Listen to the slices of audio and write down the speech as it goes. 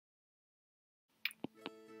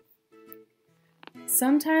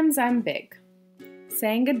Sometimes I'm big.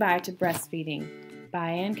 Saying Goodbye to Breastfeeding by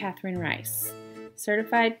Anne Catherine Rice,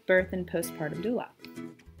 Certified Birth and Postpartum Doula.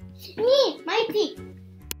 Me, Mikey.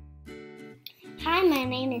 Hi, my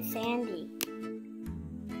name is Sandy.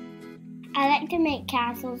 I like to make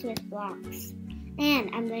castles with blocks, and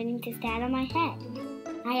I'm learning to stand on my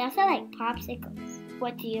head. I also like popsicles.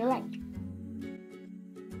 What do you like?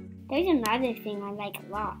 There's another thing I like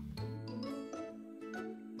a lot.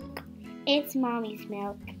 It's Mommy's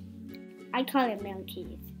milk. I call it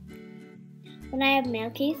Milkies. When I have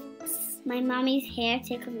Milkies, my mommy's hair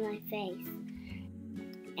tickles my face,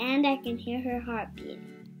 and I can hear her heart beating.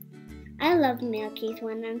 I love Milkies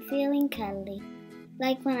when I'm feeling cuddly,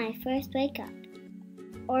 like when I first wake up,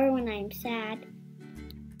 or when I'm sad,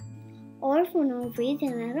 or for no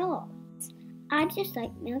reason at all. I just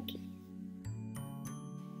like Milkies.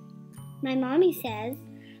 My mommy says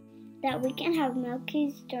that we can have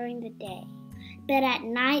Milkies during the day, but at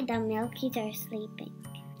night the Milkies are sleeping,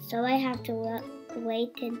 so I have to wait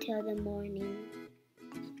until the morning.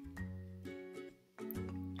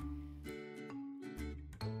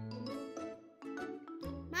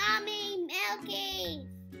 Mommy, Milkies!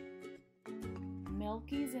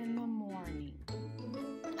 Milkies in the morning.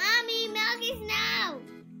 Mommy, Milkies now!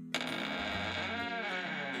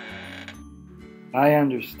 I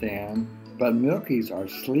understand, but Milkies are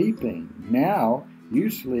sleeping. Now you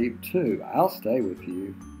sleep too. I'll stay with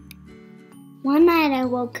you. One night I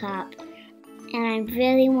woke up and I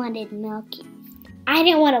really wanted Milkies. I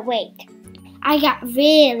didn't want to wait. I got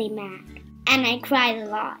really mad and I cried a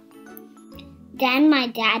lot. Then my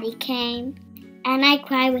daddy came and I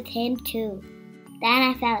cried with him too. Then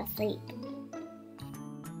I fell asleep.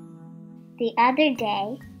 The other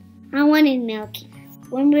day, I wanted Milkies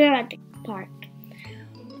when we were at the park,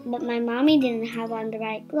 but my mommy didn't have on the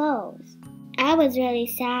right clothes. I was really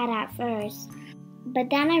sad at first, but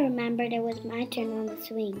then I remembered it was my turn on the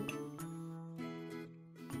swing.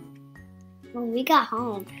 When we got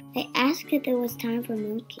home, I asked if it was time for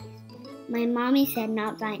Milkies. My mommy said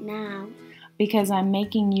not right now. Because I'm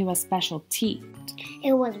making you a special tea.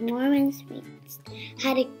 It was warm and sweet.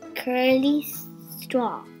 Had a curly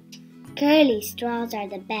straw. Curly straws are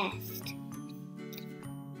the best.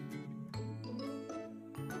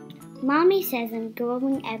 Mommy says I'm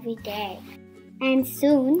growing every day, and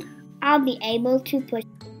soon I'll be able to push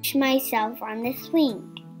myself on the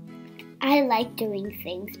swing. I like doing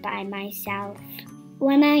things by myself.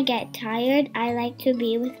 When I get tired, I like to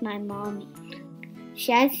be with my mommy.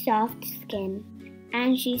 She has soft skin,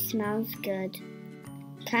 and she smells good,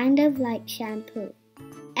 kind of like shampoo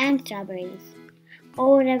and strawberries,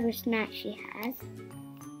 or whatever snack she has.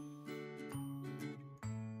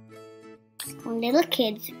 When little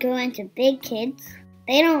kids grow into big kids,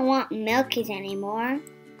 they don't want Milkies anymore.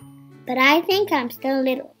 But I think I'm still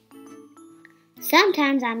little.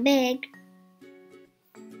 Sometimes I'm big.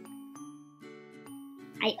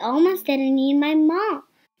 I almost didn't need my mom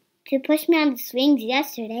to push me on the swings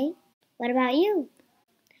yesterday. What about you?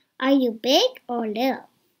 Are you big or little?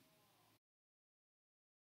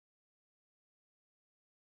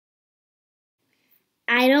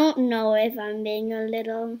 I don't know if I'm big or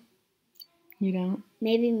little. You don't?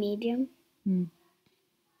 Maybe medium.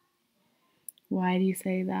 Why do you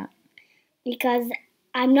say that? Because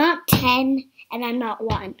I'm not 10 and I'm not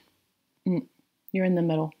 1. You're in the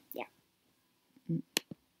middle. Yeah.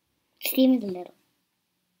 Steven's little.